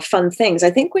of fun things. I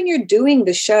think when you're doing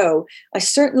the show, I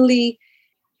certainly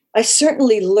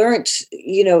learned,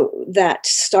 that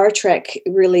Star Trek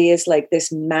really is like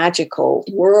this magical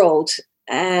world,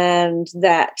 and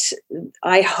that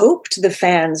I hoped the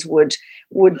fans would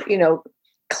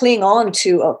cling on.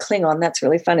 That's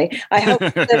really funny. I hope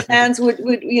the fans would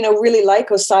really like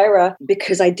Osyraa,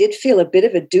 because I did feel a bit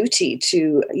of a duty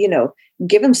to,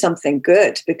 give them something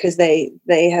good, because they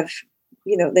have,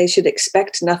 they should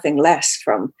expect nothing less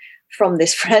from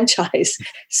this franchise.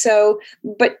 So,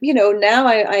 but, now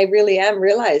I really am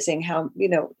realizing how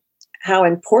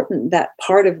important that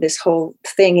part of this whole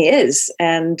thing is.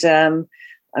 And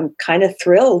I'm kind of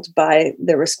thrilled by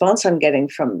the response I'm getting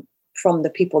from the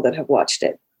people that have watched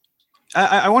it.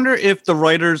 I wonder if the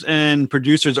writers and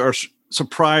producers are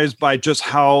surprised by just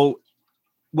how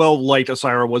well liked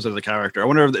Osyraa was as a character. I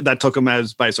wonder if that took them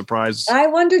by surprise. I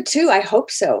wonder too. I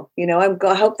hope so.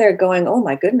 I hope they're going, oh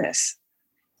my goodness.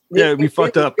 We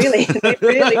fucked up. They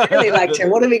really liked her.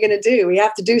 What are we going to do? We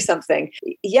have to do something.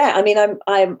 Yeah, I mean,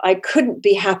 I couldn't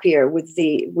be happier with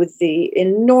the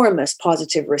enormous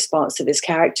positive response to this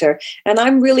character, and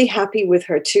I'm really happy with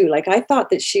her too. Like, I thought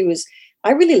that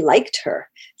I really liked her,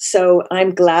 so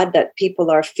I'm glad that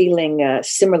people are feeling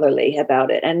similarly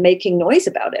about it and making noise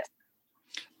about it.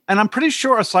 And I'm pretty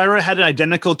sure Osyraa had an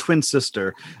identical twin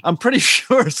sister. I'm pretty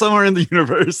sure somewhere in the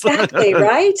universe. Exactly,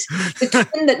 right? The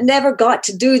twin that never got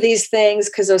to do these things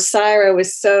because Osyraa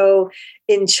was so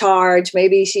in charge.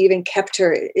 Maybe she even kept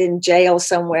her in jail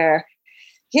somewhere.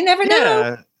 You never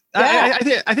know. Yeah.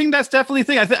 I think that's definitely a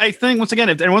thing. I think, once again,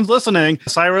 if anyone's listening,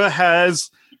 Osyraa has,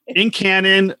 in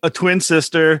canon, a twin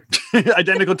sister,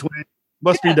 identical twin.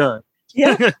 Must be done.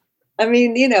 Yeah. I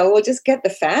mean, we'll just get the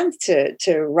fans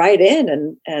to write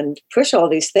in and push all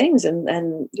these things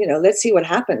and let's see what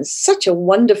happens. Such a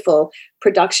wonderful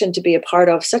production to be a part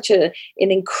of, such an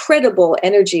incredible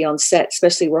energy on set,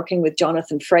 especially working with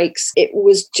Jonathan Frakes. It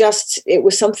was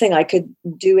something I could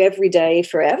do every day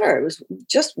forever. It was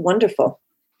just wonderful.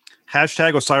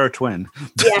 #Osyraa twin.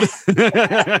 Yeah.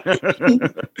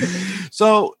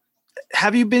 So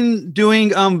have you been doing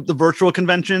the virtual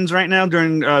conventions right now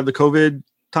during the COVID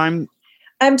time?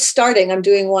 I'm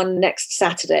doing one next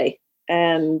Saturday,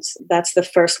 and that's the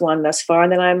first one thus far.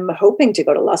 And then I'm hoping to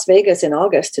go to Las Vegas in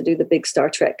August to do the big Star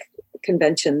Trek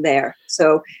convention there.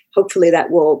 So hopefully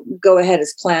that will go ahead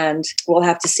as planned. We'll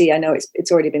have to see. I know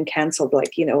it's already been canceled,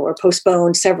 or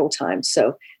postponed several times.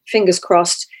 So fingers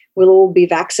crossed we'll all be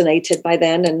vaccinated by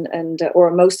then and or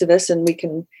most of us, and we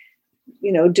can,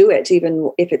 do it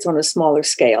even if it's on a smaller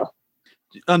scale.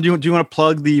 Do you want to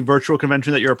plug the virtual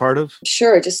convention that you're a part of?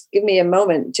 Sure. Just give me a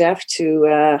moment, Jeff,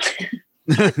 to...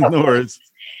 No worries.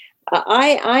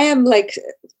 I am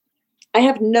I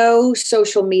have no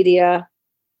social media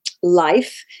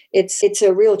life. It's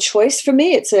a real choice for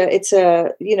me. It's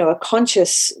a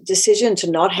conscious decision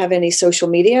to not have any social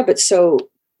media. But so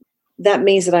that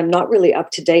means that I'm not really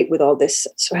up to date with all this.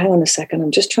 So hang on a second.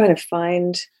 I'm just trying to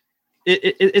find...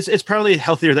 It's probably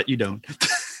healthier that you don't.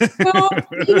 Well,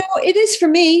 it is for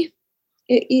me.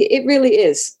 It really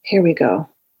is. Here we go.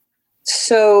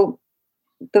 So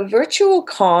the virtual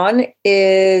con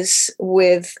is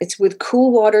with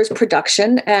Cool Waters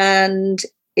Production, and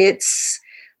it's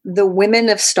the women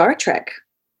of Star Trek,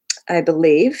 I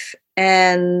believe.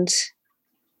 And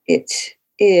it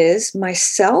is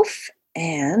myself,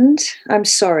 and I'm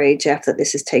sorry, Jeff, that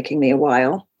this is taking me a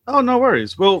while. Oh, no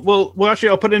worries. Well, actually,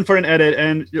 I'll put it in for an edit,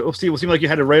 and we'll seem like you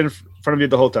had it right in front of you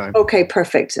the whole time. Okay,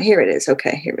 perfect. Here it is.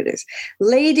 Okay, here it is.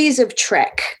 Ladies of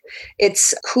Trek.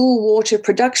 It's Cool Water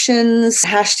Productions,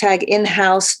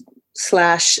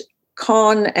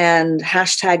 #inhouse/con, and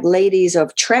 #ladies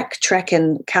of Trek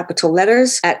in capital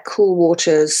letters at Cool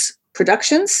Waters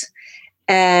Productions.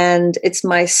 And it's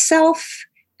myself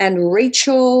and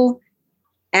Rachel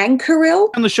Ankerill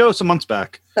on the show some months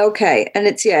back. Okay. And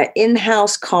it's,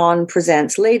 In-House Con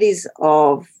presents Ladies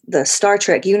of the Star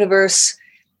Trek universe.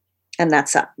 And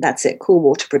that's it. Cool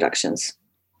Water Productions.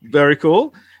 Very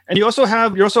cool. And you're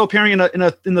also appearing in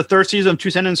the third season of Two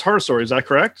Sentence Horror Story. Is that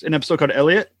correct? An episode called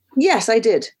Elliot? Yes, I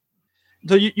did.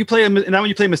 So you play in that one.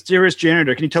 You play a mysterious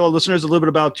janitor. Can you tell our listeners a little bit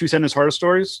about Two Sentence Horror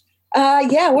Stories?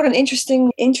 What an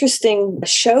interesting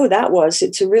show that was.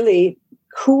 It's a really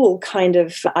cool kind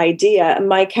of idea.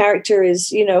 My character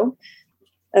is,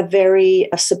 a very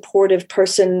supportive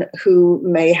person who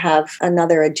may have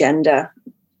another agenda,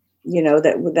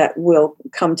 that will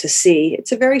come to see.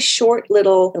 It's a very short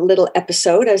little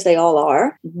episode, as they all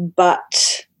are,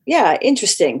 but yeah,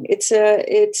 interesting. It's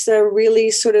a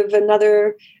really sort of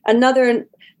another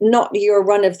not your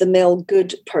run-of-the-mill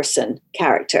good person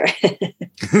character.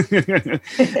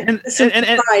 and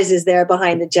surprises there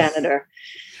behind the janitor.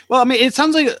 Well, I mean, it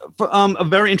sounds like a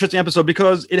very interesting episode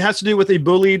because it has to do with a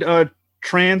bullied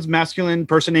trans masculine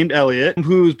person named Elliot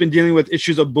who's been dealing with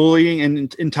issues of bullying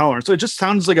and intolerance. So it just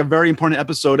sounds like a very important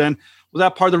episode. And was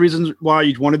that part of the reasons why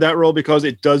you wanted that role? Because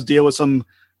it does deal with some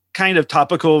kind of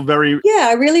topical,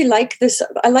 I really like this.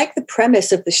 I like the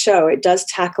premise of the show. It does it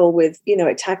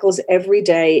tackles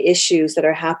everyday issues that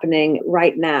are happening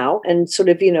right now and sort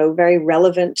of, very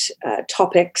relevant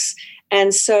topics.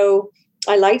 And so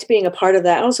I liked being a part of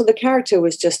that. Also, the character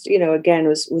was just, again,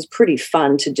 was pretty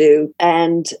fun to do.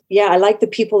 And I like the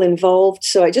people involved.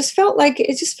 So it just felt like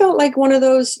one of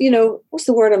those, what's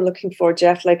the word I'm looking for,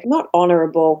 Jeff? Like not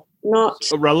honorable, not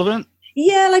irrelevant.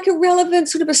 Yeah, like a relevant,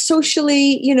 sort of a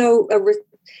socially,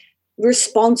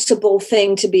 responsible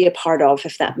thing to be a part of,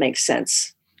 if that makes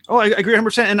sense. Oh, I agree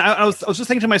 100%. And I was just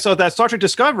thinking to myself that Star Trek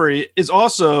Discovery is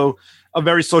also a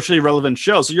very socially relevant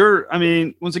show. So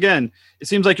once again, it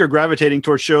seems like you're gravitating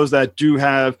towards shows that do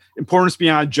have importance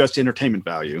beyond just entertainment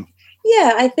value.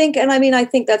 Yeah, I think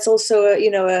that's also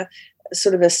a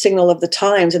sort of a signal of the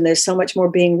times, and there's so much more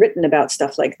being written about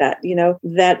stuff like that,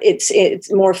 that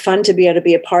it's more fun to be able to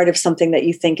be a part of something that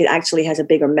you think it actually has a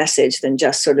bigger message than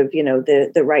just sort of,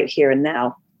 the right here and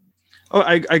now. Oh,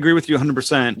 I agree with you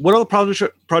 100%. What other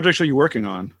projects are you working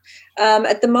on?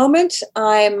 At the moment,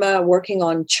 I'm working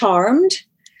on Charmed,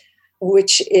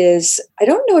 which is, I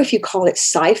don't know if you call it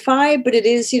sci-fi, but it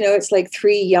is, it's like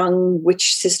 3 young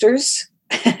witch sisters.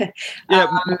 Yeah,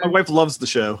 my wife loves the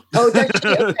show. Oh, does she?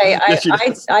 Okay.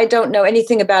 Yes, I don't know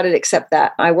anything about it except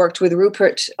that I worked with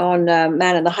Rupert on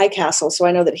Man in the High Castle, so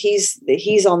I know that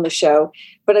he's on the show,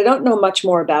 but I don't know much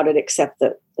more about it except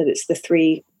that it's the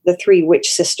 3 the three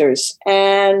witch sisters.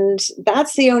 And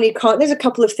that's the only there's a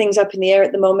couple of things up in the air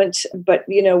at the moment, but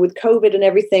with COVID and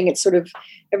everything, it's sort of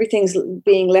everything's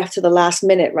being left to the last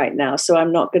minute right now. So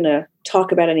I'm not going to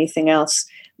talk about anything else.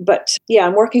 But yeah,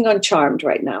 I'm working on Charmed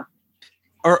right now.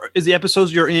 Or is the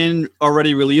episodes you're in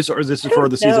already released, or is this for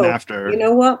the season after? You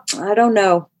know what? I don't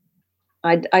know.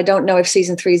 I don't know if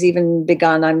season 3's even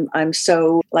begun. I'm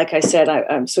so, like I said,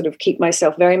 I'm sort of keep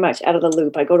myself very much out of the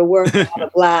loop. I go to work, I have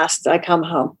a blast, I come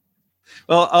home.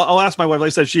 Well, I'll ask my wife. Like I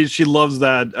said, she loves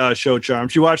that show Charm.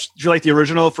 She liked the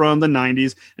original from the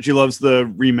 90s, and she loves the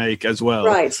remake as well.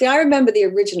 Right. See, I remember the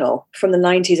original from the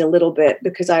 90s a little bit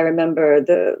because I remember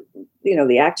the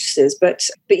actresses. But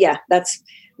yeah, that's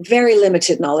very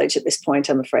limited knowledge at this point,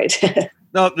 I'm afraid.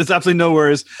 No, there's absolutely no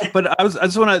worries. But I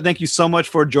just want to thank you so much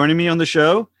for joining me on the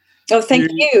show. Oh, thank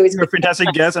you. You're a fantastic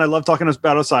guest, and I love talking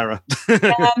about Osyraa.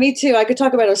 Me too. I could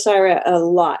talk about Osyraa a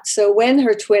lot. So when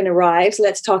her twin arrives,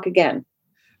 let's talk again.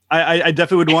 I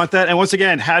definitely would want that. And once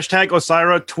again, hashtag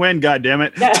Osyraa twin,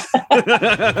 goddammit. Yeah.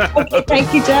 Okay,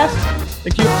 thank you, Jeff.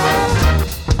 Thank you.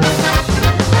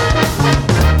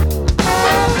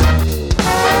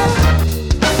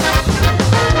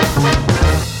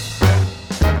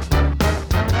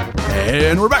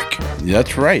 And we're back.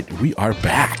 That's right. We are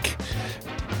back.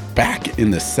 Back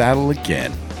in the saddle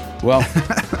again. Well,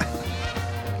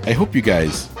 I hope you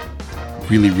guys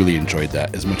really, really enjoyed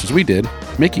that as much as we did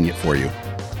making it for you.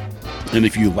 And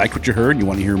if you liked what you heard and you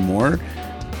want to hear more,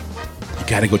 you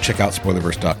got to go check out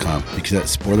spoilerverse.com, because at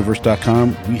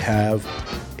spoilerverse.com, we have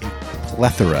a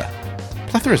plethora.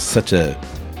 Plethora is such a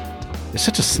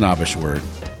snobbish word.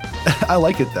 I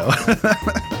like it, though.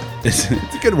 It's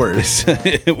a good word.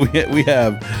 We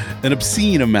have an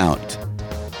obscene amount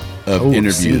of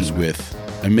interviews with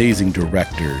amazing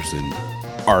directors and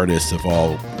artists of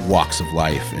all walks of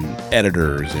life, and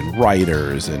editors and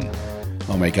writers, and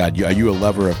oh my God, are you a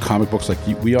lover of comic books like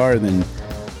we are? And then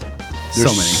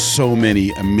there's so many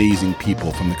amazing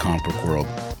people from the comic book world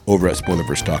over at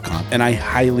spoilerverse.com, and I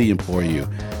highly implore you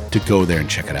to go there and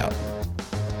check it out.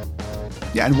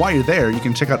 Yeah, and while you're there, you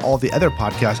can check out all the other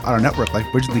podcasts on our network, like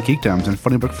Bridges and Geekdoms and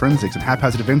Funny Book Forensics and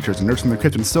Haphazard Adventures and Nerds from the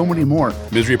Crypt and so many more.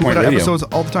 Misery Point Radio. Episodes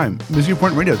all the time. Misery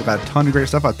Point Radio has got a ton of great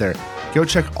stuff out there. Go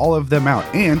check all of them out.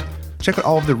 And check out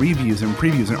all of the reviews and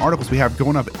previews and articles we have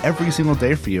going up every single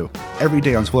day for you. Every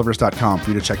day on spoilerverse.com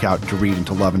for you to check out, to read, and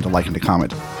to love, and to like, and to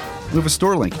comment. We have a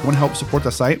store link. You want to help support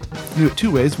the site? You can do it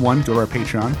two ways. One, go to our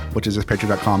Patreon, which is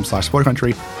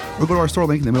patreon.com/spoilercountry, or go to our store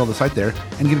link in the middle of the site there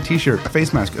and get a t-shirt, a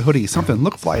face mask, a hoodie, something,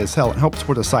 look fly as hell, and help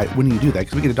support the site when you do that,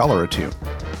 because we get $1 or $2.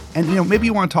 And, maybe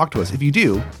you want to talk to us. If you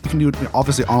do, you can do it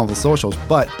obviously on all the socials,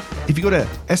 but if you go to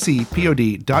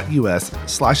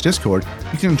scpod.us/Discord,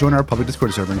 you can join our public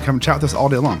Discord server and come chat with us all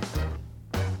day long.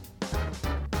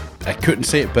 I couldn't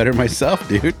say it better myself,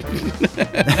 dude.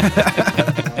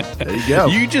 There you go.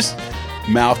 You just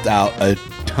mouthed out a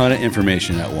ton of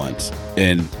information at once.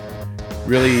 And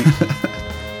really,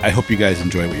 I hope you guys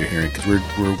enjoy what you're hearing, because we're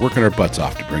working our butts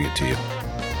off to bring it to you.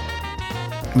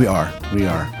 We are.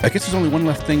 I guess there's only one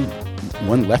left thing.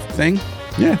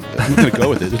 Yeah, I'm going to go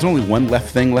with it. There's only one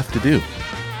left thing left to do.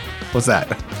 What's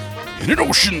that? In an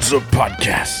oceans of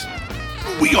podcasts,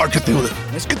 we are Cthulhu,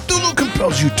 as Cthulhu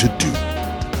compels you to do.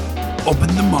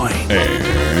 Open the mind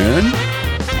and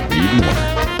read more.